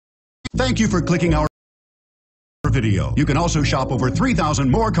Thank you for clicking our video. You can also shop over 3,000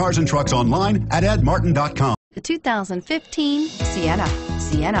 more cars and trucks online at edmartin.com. The 2015 Sienna.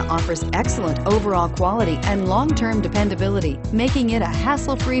 Sienna offers excellent overall quality and long-term dependability, making it a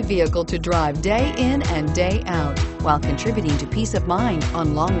hassle-free vehicle to drive day in and day out, while contributing to peace of mind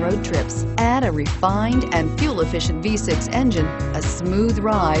on long road trips. Add a refined and fuel-efficient V6 engine, a smooth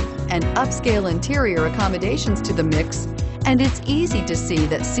ride, and upscale interior accommodations to the mix, and it's easy to see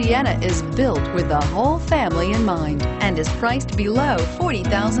that Sienna is built with the whole family in mind and is priced below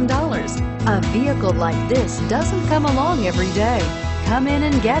 $40,000. A vehicle like this doesn't come along every day. Come in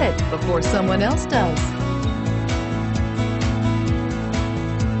and get it before someone else does.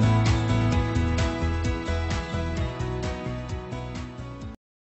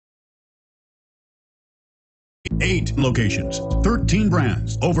 Eight locations, 13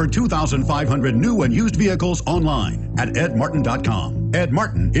 brands, over 2,500 new and used vehicles online at edmartin.com. Ed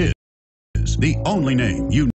Martin is the only name you